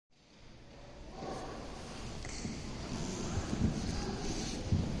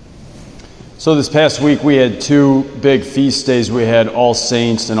So this past week we had two big feast days. We had All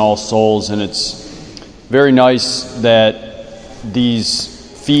Saints and All Souls, and it's very nice that these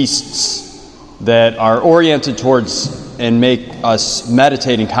feasts that are oriented towards and make us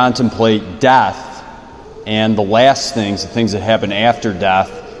meditate and contemplate death and the last things, the things that happen after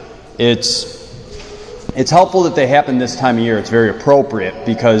death, it's helpful that they happen this time of year. It's very appropriate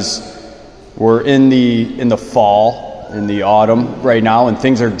because we're in the fall, in the autumn right now, and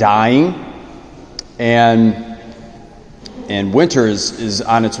things are dying. And winter is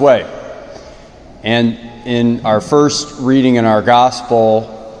on its way. And in our first reading in our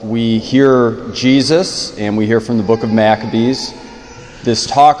gospel, we hear Jesus, and we hear from the book of Maccabees, this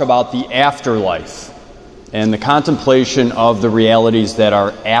talk about the afterlife and the contemplation of the realities that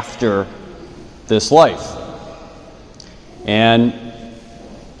are after this life. And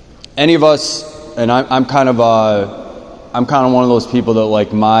any of us, and I'm kind of one of those people that,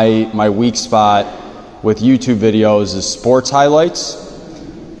 like, my weak spot with YouTube videos is sports highlights,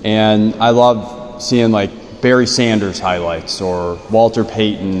 and I love seeing like Barry Sanders highlights or Walter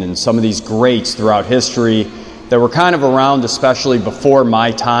Payton and some of these greats throughout history that were kind of around especially before my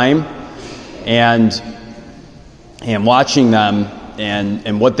time, and watching them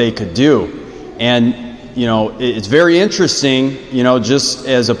and what they could do. And it's very interesting, just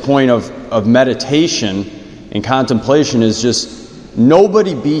as a point of meditation and contemplation, is just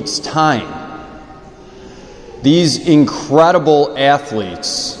nobody beats time. These incredible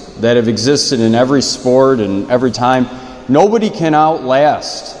athletes that have existed in every sport and every time, nobody can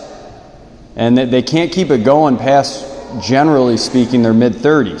outlast. And they can't keep it going past, generally speaking, their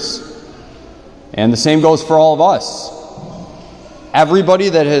mid-30s. And the same goes for all of us. Everybody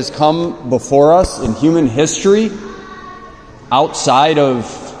that has come before us in human history, outside of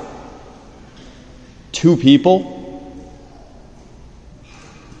two people,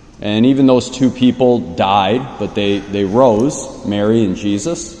 and even those two people died, but they rose, Mary and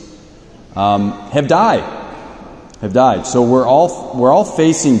Jesus, have died. So we're all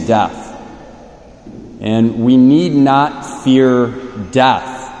facing death, and we need not fear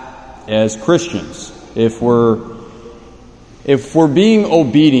death as Christians. If we're being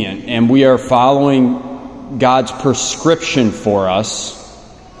obedient and we are following God's prescription for us,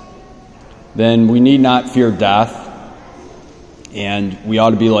 then we need not fear death. And we ought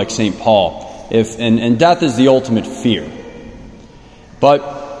to be like St. Paul. And death is the ultimate fear. But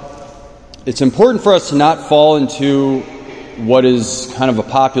it's important for us to not fall into what is kind of a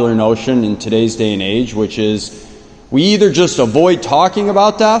popular notion in today's day and age, which is we either just avoid talking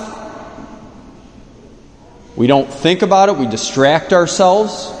about death, we don't think about it, we distract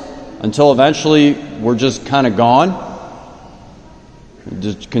ourselves until eventually we're just kind of gone. We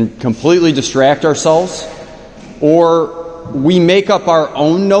just can completely distract ourselves. Or we make up our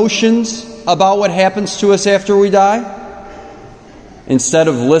own notions about what happens to us after we die, instead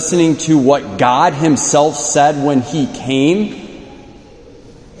of listening to what God Himself said when He came.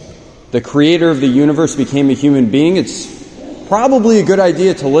 The Creator of the universe became a human being. It's probably a good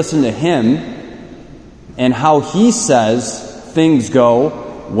idea to listen to Him and how He says things go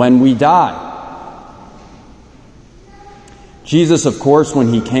when we die. Jesus, of course, when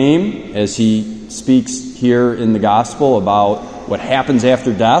He came, as He speaks here in the gospel about what happens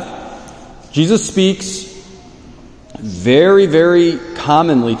after death, Jesus speaks very, very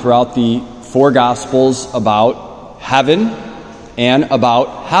commonly throughout the four gospels about heaven and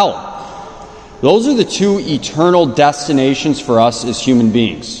about hell. Those are the two eternal destinations for us as human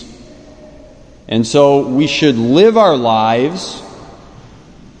beings. And so we should live our lives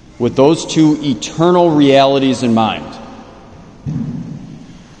with those two eternal realities in mind.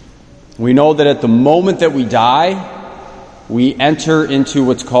 We know that at the moment that we die, we enter into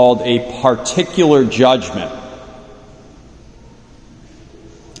what's called a particular judgment.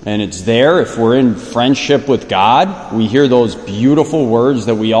 And it's there, if we're in friendship with God, we hear those beautiful words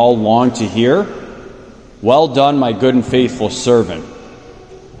that we all long to hear. Well done, my good and faithful servant.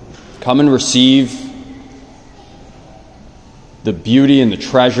 Come and receive the beauty and the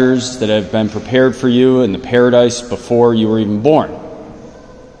treasures that have been prepared for you in the paradise before you were even born.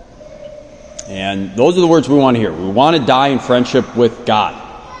 And those are the words we want to hear. We want to die in friendship with God.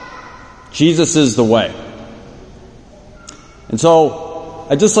 Jesus is the way. And so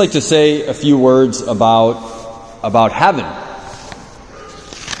I'd just like to say a few words about heaven,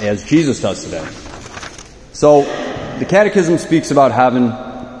 as Jesus does today. So the Catechism speaks about heaven,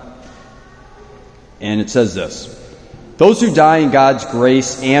 and it says this: those who die in God's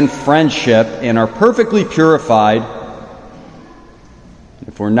grace and friendship and are perfectly purified.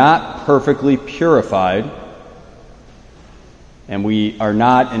 If we're not perfectly purified, and we are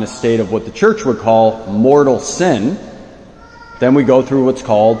not in a state of what the church would call mortal sin, then we go through what's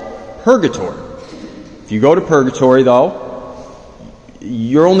called purgatory. If you go to purgatory, though,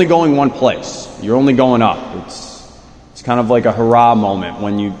 you're only going one place. You're only going up. It's kind of like a hurrah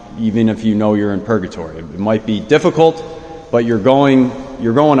moment even if you know you're in purgatory. It might be difficult, but you're going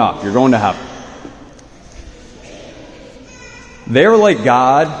up. You're going to heaven. They are like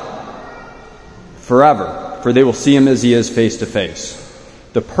God forever, for they will see him as he is face to face.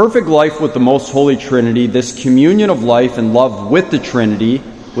 The perfect life with the most holy Trinity, this communion of life and love with the Trinity,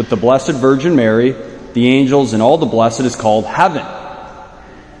 with the Blessed Virgin Mary, the angels, and all the blessed is called heaven.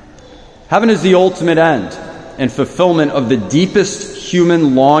 Heaven is the ultimate end and fulfillment of the deepest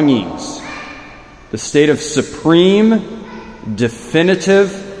human longings, the state of supreme,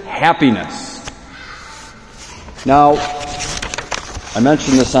 definitive happiness. Now, I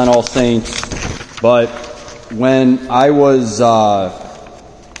mentioned this on All Saints, but when I was, I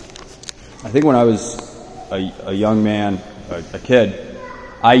think when I was a young man, a kid,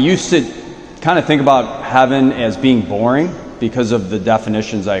 I used to kind of think about heaven as being boring because of the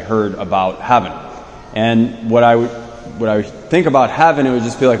definitions I heard about heaven. And what I would think about heaven, it would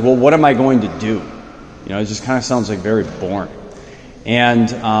just be like, well, what am I going to do? It just kind of sounds like very boring.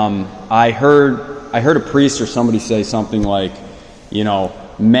 And I heard a priest or somebody say something like,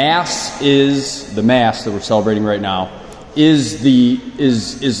 Mass is the Mass that we're celebrating right now is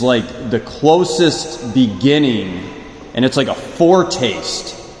like the closest beginning, and it's like a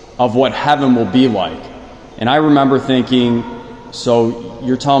foretaste of what heaven will be like. And I remember thinking, so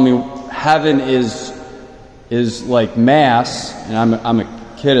you're telling me heaven is like Mass, and I'm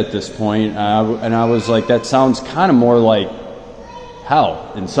a kid at this point, and I was like, that sounds kind of more like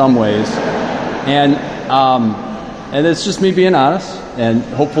hell in some ways. And it's just me being honest, and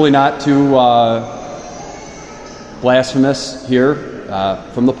hopefully not too blasphemous here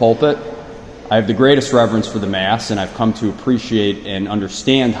from the pulpit. I have the greatest reverence for the Mass, and I've come to appreciate and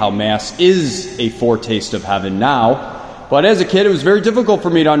understand how Mass is a foretaste of heaven now. But as a kid, it was very difficult for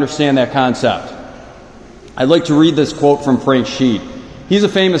me to understand that concept. I'd like to read this quote from Frank Sheed. He's a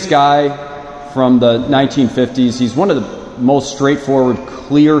famous guy from the 1950s. He's one of the most straightforward,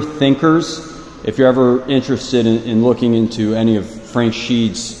 clear thinkers. If you're ever interested in looking into any of Frank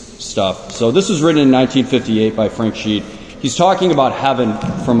Sheed's stuff. So this was written in 1958 by Frank Sheed. He's talking about heaven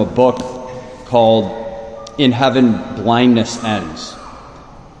from a book called In Heaven Blindness Ends.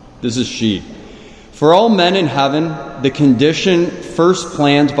 This is Sheed. For all men in heaven, the condition first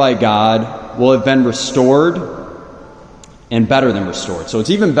planned by God will have been restored and better than restored. So it's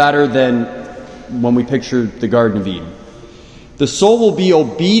even better than when we picture the Garden of Eden. The soul will be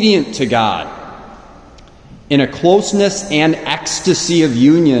obedient to God in a closeness and ecstasy of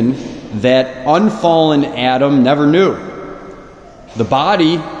union that unfallen Adam never knew. The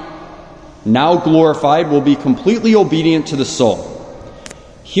body, now glorified, will be completely obedient to the soul.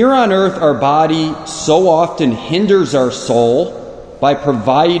 Here on earth, our body so often hinders our soul by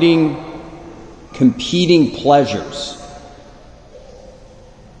providing competing pleasures.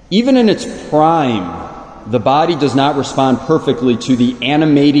 Even in its prime, the body does not respond perfectly to the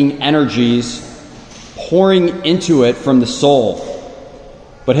animating energies pouring into it from the soul,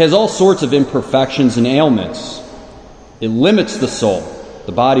 but has all sorts of imperfections and ailments. It limits the soul.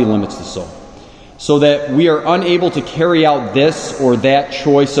 The body limits the soul, so that we are unable to carry out this or that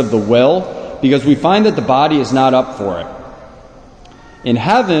choice of the will because we find that the body is not up for it. In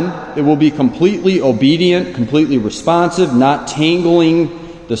heaven, it will be completely obedient, completely responsive, not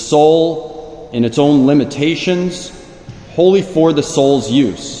tangling the soul in its own limitations, wholly for the soul's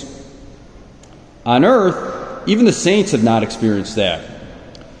use. On earth, even the saints have not experienced that.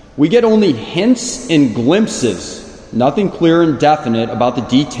 We get only hints and glimpses, nothing clear and definite about the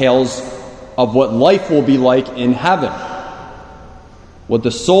details of what life will be like in heaven. What the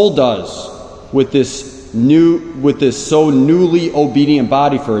soul does with this so newly obedient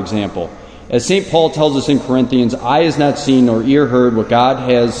body, for example. As St. Paul tells us in Corinthians, eye has not seen nor ear heard what God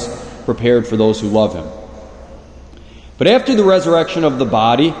has prepared for those who love him. But after the resurrection of the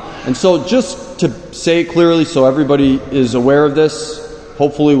body, and so just to say it clearly so everybody is aware of this,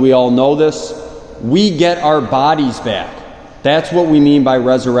 hopefully we all know this, we get our bodies back. That's what we mean by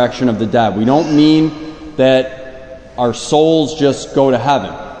resurrection of the dead. We don't mean that our souls just go to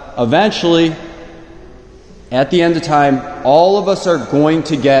heaven. Eventually, at the end of time, all of us are going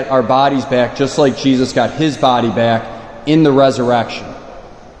to get our bodies back just like Jesus got his body back in the resurrection.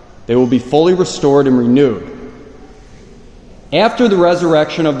 They will be fully restored and renewed. After the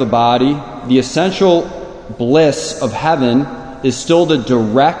resurrection of the body, the essential bliss of heaven is still the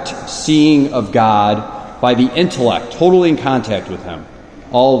direct seeing of God by the intellect, totally in contact with Him.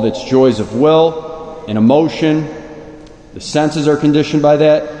 All of its joys of will and emotion, the senses are conditioned by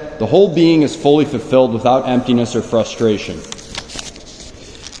that. The whole being is fully fulfilled without emptiness or frustration.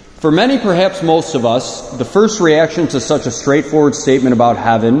 For many, perhaps most of us, the first reaction to such a straightforward statement about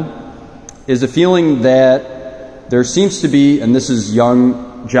heaven is a feeling that there seems to be, and this is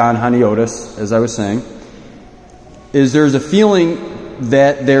young John Haniotis, as I was saying, there's a feeling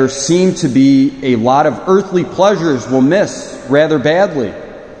that there seem to be a lot of earthly pleasures we'll miss rather badly.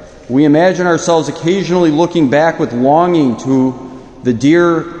 We imagine ourselves occasionally looking back with longing to the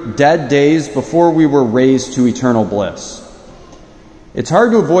dear dead days before we were raised to eternal bliss. It's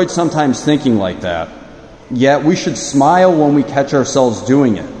hard to avoid sometimes thinking like that, yet we should smile when we catch ourselves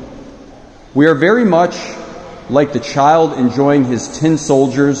doing it. We are very much like the child enjoying his tin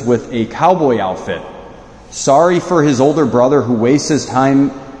soldiers with a cowboy outfit, sorry for his older brother who wastes his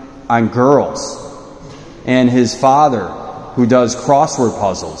time on girls, and his father who does crossword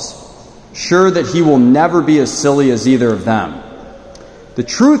puzzles, sure that he will never be as silly as either of them. The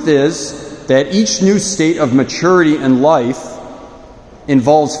truth is that each new state of maturity in life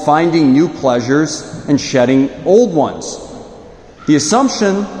involves finding new pleasures and shedding old ones. The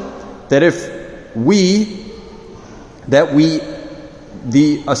assumption that if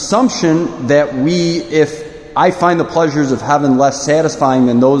I find the pleasures of heaven less satisfying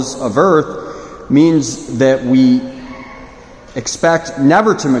than those of earth means that we expect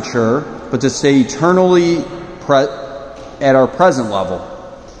never to mature, but to stay eternally at our present level.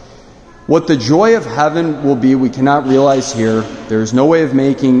 What the joy of heaven will be, we cannot realize here. There is no way of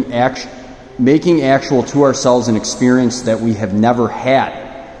making actual to ourselves an experience that we have never had.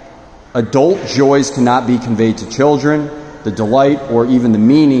 Adult joys cannot be conveyed to children. The delight or even the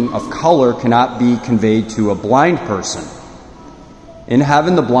meaning of color cannot be conveyed to a blind person. In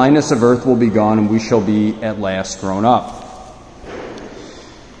heaven, the blindness of earth will be gone, and we shall be at last grown up.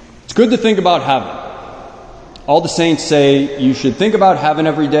 It's good to think about heaven. All the saints say you should think about heaven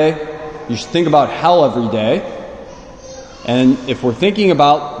every day. You should think about hell every day. And if we're thinking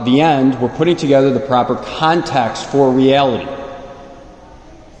about the end, we're putting together the proper context for reality.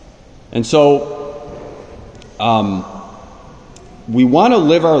 And so, we want to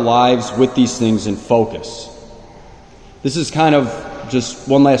live our lives with these things in focus. This is kind of just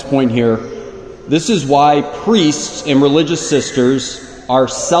one last point here. This is why priests and religious sisters are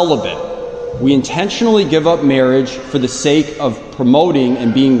celibate. We intentionally give up marriage for the sake of promoting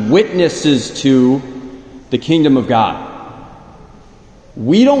and being witnesses to the kingdom of God.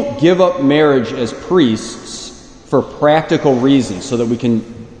 We don't give up marriage as priests for practical reasons so that we can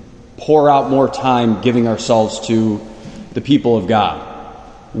pour out more time giving ourselves to the people of God.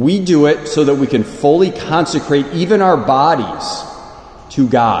 We do it so that we can fully consecrate even our bodies to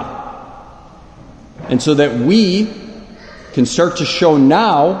God. And so that we can start to show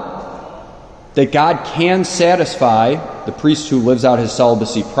now that God can satisfy the priest who lives out his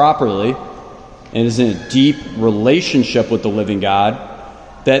celibacy properly and is in a deep relationship with the living God,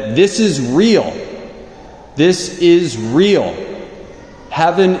 that this is real. This is real.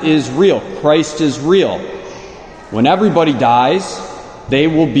 Heaven is real. Christ is real. When everybody dies, they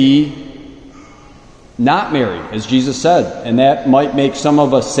will be not married, as Jesus said. And that might make some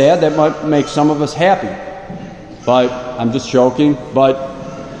of us sad. That might make some of us happy. But I'm just joking. But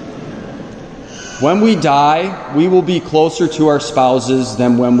when we die, we will be closer to our spouses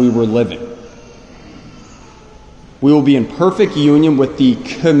than when we were living. We will be in perfect union with the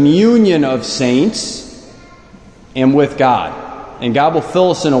communion of saints and with God. And God will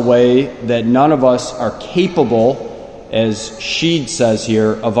fill us in a way that none of us are capable, as Sheed says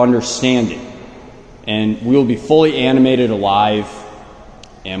here, of understanding. And we will be fully animated, alive,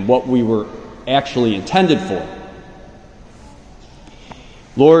 and what we were actually intended for.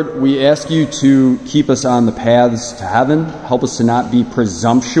 Lord, we ask you to keep us on the paths to heaven. Help us to not be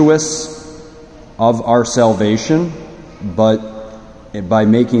presumptuous of our salvation, but by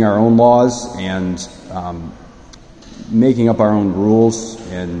making our own laws and making up our own rules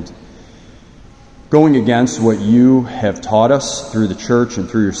and going against what you have taught us through the church and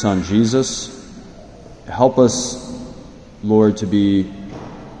through your Son, Jesus. Help us, Lord, to be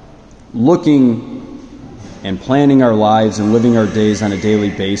looking and planning our lives and living our days on a daily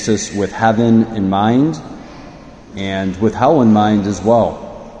basis with heaven in mind and with hell in mind as well.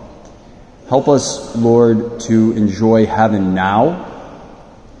 Help us, Lord, to enjoy heaven now.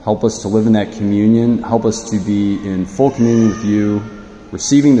 Help us to live in that communion. Help us to be in full communion with you,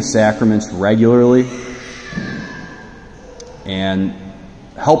 receiving the sacraments regularly, and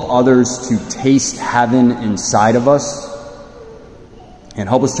help others to taste heaven inside of us and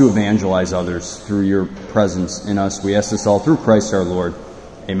help us to evangelize others through your presence in us. We ask this all through Christ our Lord.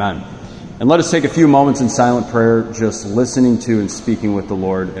 Amen. And let us take a few moments in silent prayer, just listening to and speaking with the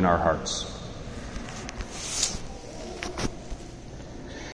Lord in our hearts.